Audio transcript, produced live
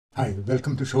Hi,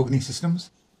 welcome to Shogini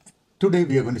Systems. Today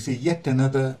we are going to see yet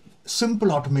another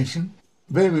simple automation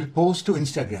where we'll post to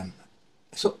Instagram.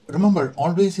 So remember,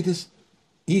 always it is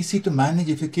easy to manage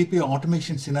if you keep your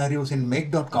automation scenarios in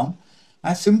make.com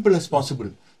as simple as possible.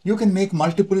 You can make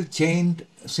multiple chained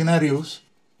scenarios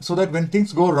so that when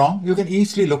things go wrong, you can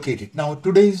easily locate it. Now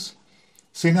today's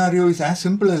scenario is as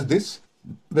simple as this,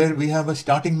 where we have a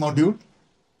starting module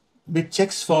which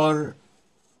checks for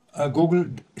Google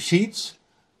Sheets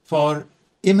for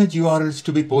image URLs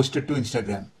to be posted to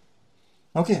Instagram.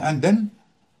 Okay, and then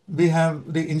we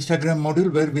have the Instagram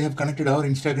module where we have connected our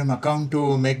Instagram account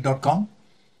to make.com.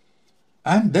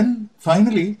 And then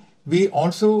finally, we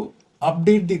also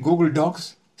update the Google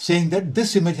Docs saying that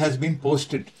this image has been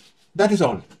posted. That is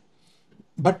all.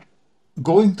 But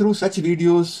going through such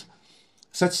videos,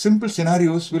 such simple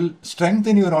scenarios will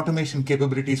strengthen your automation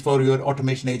capabilities for your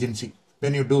automation agency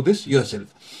when you do this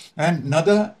yourself. And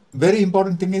another very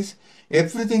important thing is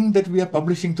everything that we are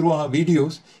publishing through our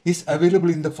videos is available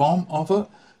in the form of a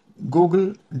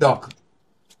Google Doc.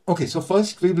 Okay, so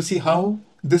first we will see how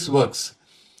this works.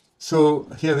 So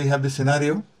here we have the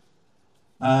scenario,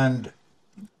 and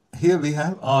here we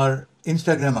have our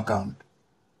Instagram account.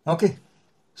 Okay,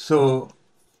 so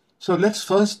let's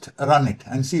first run it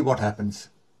and see what happens.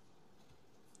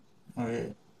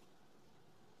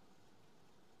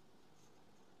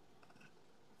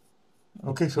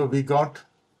 Okay, so we got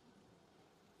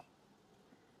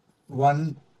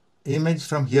one image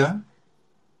from here.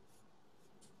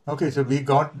 Okay, so we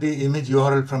got the image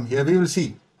URL from here. We will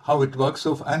see how it works.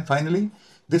 So, and finally,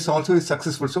 this also is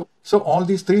successful. So all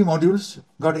these three modules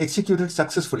got executed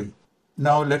successfully.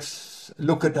 Now let's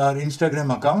look at our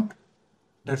Instagram account.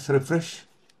 Let's refresh.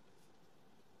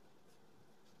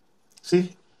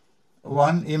 See,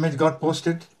 one image got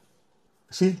posted.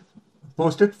 See,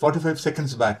 posted 45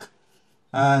 seconds back.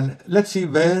 And let's see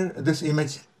where this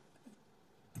image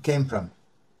came from.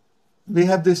 We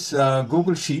have this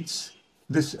Google Sheets,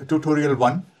 this tutorial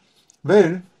one,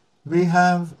 where we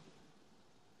have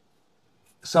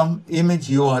some image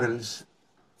URLs.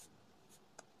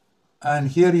 And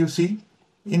here you see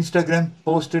Instagram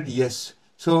posted yes.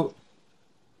 So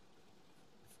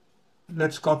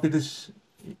let's copy this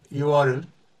URL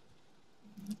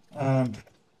and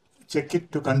check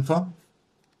it to confirm.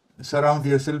 Surround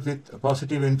yourself with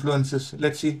positive influences.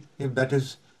 Let's see if that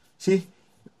is,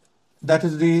 that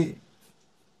is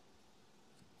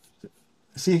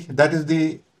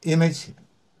the image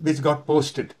which got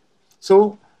posted.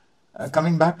 So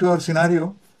coming back to our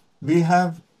scenario, we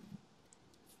have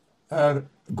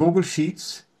Google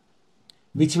Sheets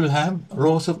which will have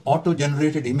rows of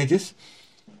auto-generated images.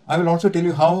 I will also tell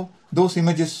you how those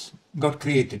images got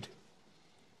created.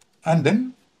 And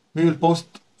then we will post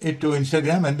it to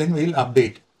Instagram and then we'll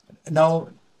update. Now,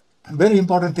 very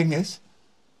important thing is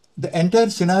the entire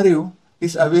scenario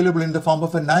is available in the form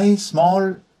of a nice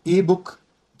small ebook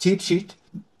cheat sheet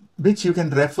which you can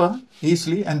refer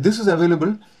easily, and this is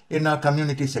available in our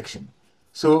community section.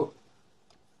 So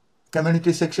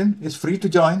community section is free to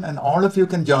join and all of you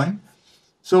can join.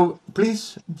 So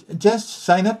please just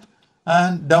sign up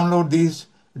and download these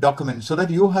documents so that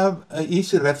you have an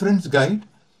easy reference guide,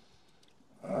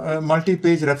 a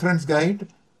multi-page reference guide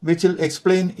which will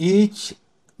explain each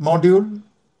module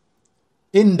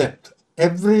in depth.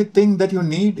 Everything that you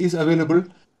need is available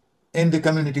in the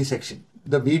community section.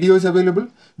 The video is available,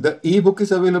 the ebook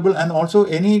is available, and also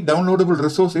any downloadable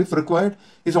resource if required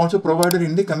is also provided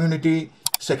in the community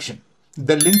section.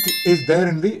 The link is there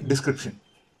in the description.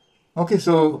 Okay,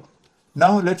 so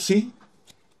now let's see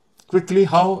quickly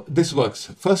how this works.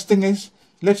 First thing is,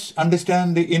 let's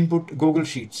understand the input Google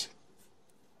Sheets.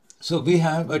 So we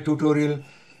have a tutorial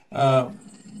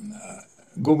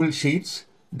Google Sheets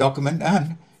document,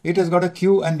 and it has got a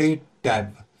Q&A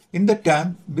tab. In the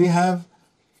tab, we have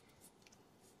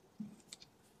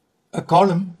a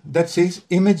column that says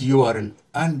image URL,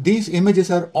 and these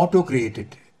images are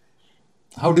auto-created.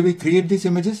 How do we create these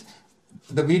images?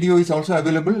 The video is also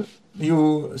available.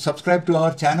 You subscribe to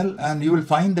our channel and you will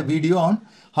find the video on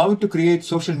how to create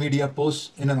social media posts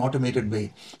in an automated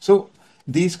way. So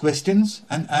these questions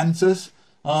and answers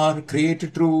are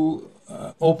created through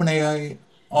OpenAI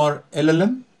or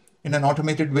LLM in an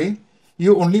automated way.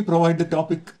 You only provide the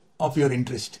topic of your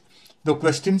interest. The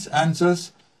questions,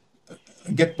 answers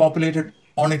get populated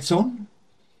on its own,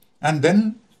 and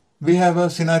then we have a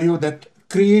scenario that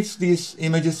creates these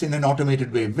images in an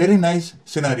automated way. Very nice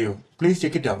scenario. Please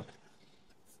check it out.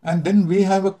 And then we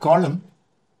have a column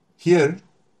here.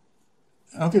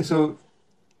 Okay, so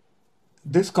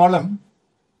this column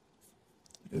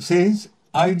says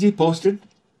IG posted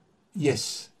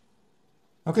yes.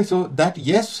 Okay, so that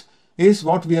yes is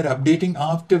what we are updating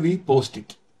after we post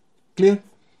it. Clear?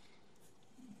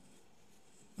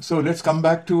 So let's come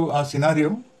back to our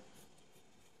scenario.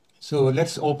 So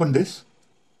let's open this.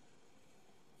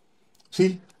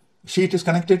 See, sheet is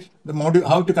connected, the module,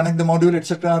 how to connect the module,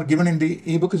 etc. are given in the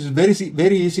ebook. It's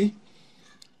very easy.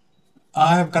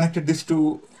 I have connected this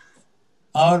to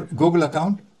our Google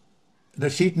account. The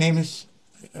sheet name is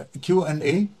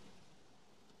Q&A,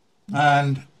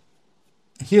 and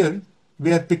here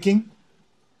we are picking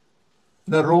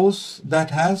the rows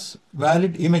that has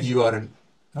valid image URL.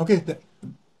 Okay,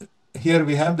 here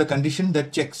we have the condition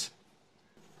that checks.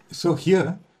 So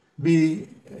here we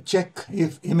check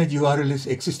if image URL is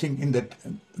existing in that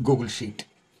Google sheet.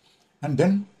 And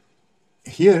then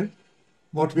here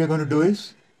what we are going to do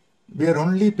is we are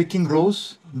only picking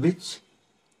rows which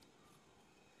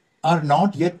are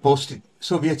not yet posted.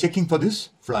 So we are checking for this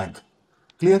flag.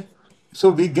 Clear? So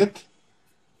we get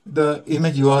the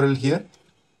image URL here.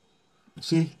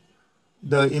 See,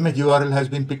 the image URL has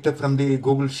been picked up from the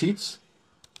Google Sheets.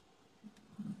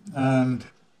 And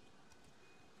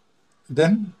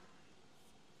then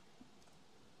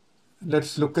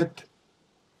let's look at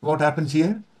what happens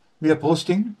here. We are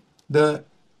posting the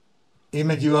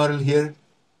image URL here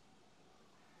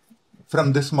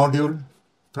from this module.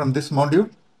 From this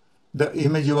module, the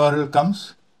image URL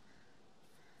comes.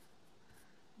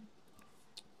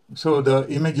 So the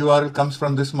image URL comes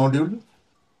from this module,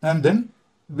 and then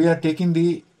we are taking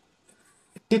the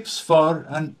tips for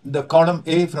and the column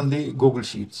A from the Google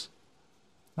Sheets.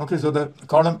 Okay, so the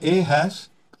column A has,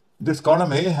 this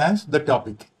column A has the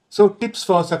topic. So tips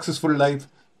for successful life,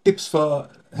 tips for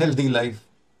healthy life.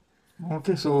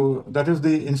 Okay, so that is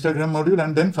the Instagram module.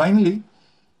 And then finally,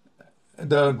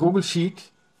 the Google Sheet,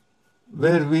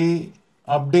 where we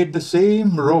update the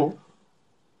same row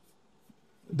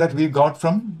that we got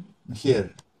from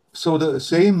here. So the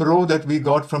same row that we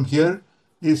got from here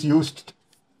is used.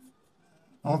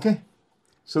 Okay,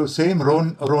 so same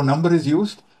row number is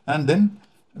used, and then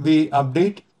we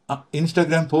update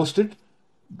Instagram posted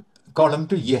column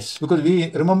to yes, because we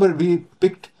remember we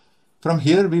picked from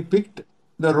here, we picked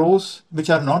the rows which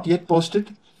are not yet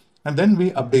posted, and then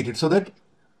we update it so that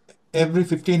every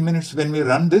 15 minutes when we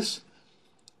run this,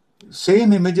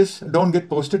 same images don't get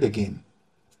posted again.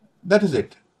 That is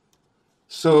it.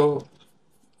 So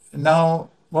now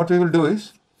what we will do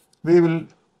is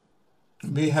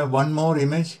we have one more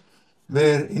image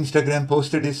where Instagram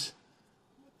posted is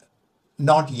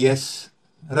not yes,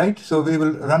 right? So we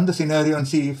will run the scenario and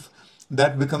see if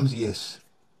that becomes yes.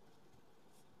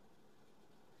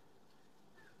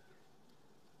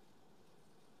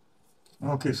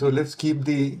 Okay, so let's keep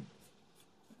the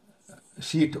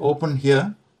sheet open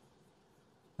here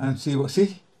and see,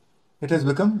 it has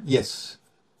become yes.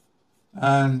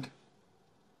 And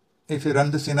if you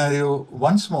run the scenario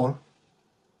once more,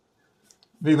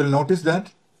 we will notice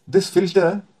that this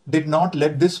filter did not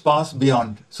let this pass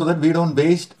beyond, so that we don't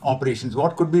waste operations.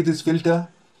 What could be this filter?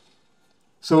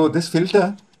 So this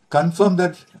filter confirmed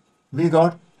that we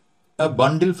got a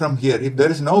bundle from here. If there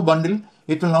is no bundle,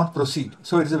 it will not proceed.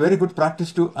 So it's a very good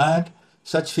practice to add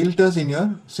such filters in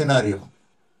your scenario.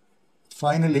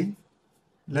 Finally,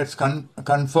 let's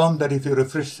confirm that if you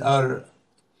refresh our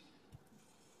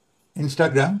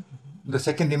Instagram, the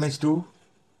second image too.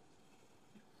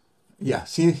 Yeah,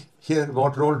 see here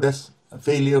what role does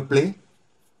failure play?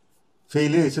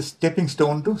 Failure is a stepping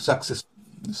stone to success.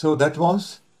 So that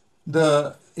was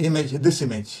the image, this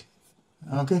image.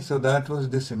 Okay, so that was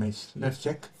this image. Let's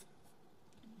check.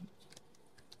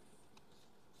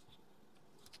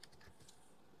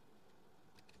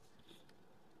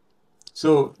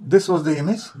 So this was the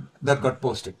image that got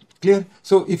posted. Clear?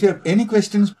 So if you have any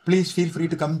questions, please feel free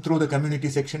to come through the community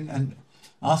section and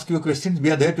ask your questions.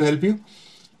 We are there to help you.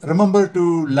 Remember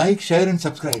to like, share and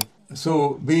subscribe.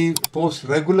 So we post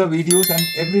regular videos, and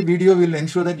every video will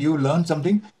ensure that you learn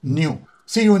something new.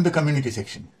 See you in the community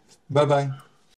section. Bye-bye.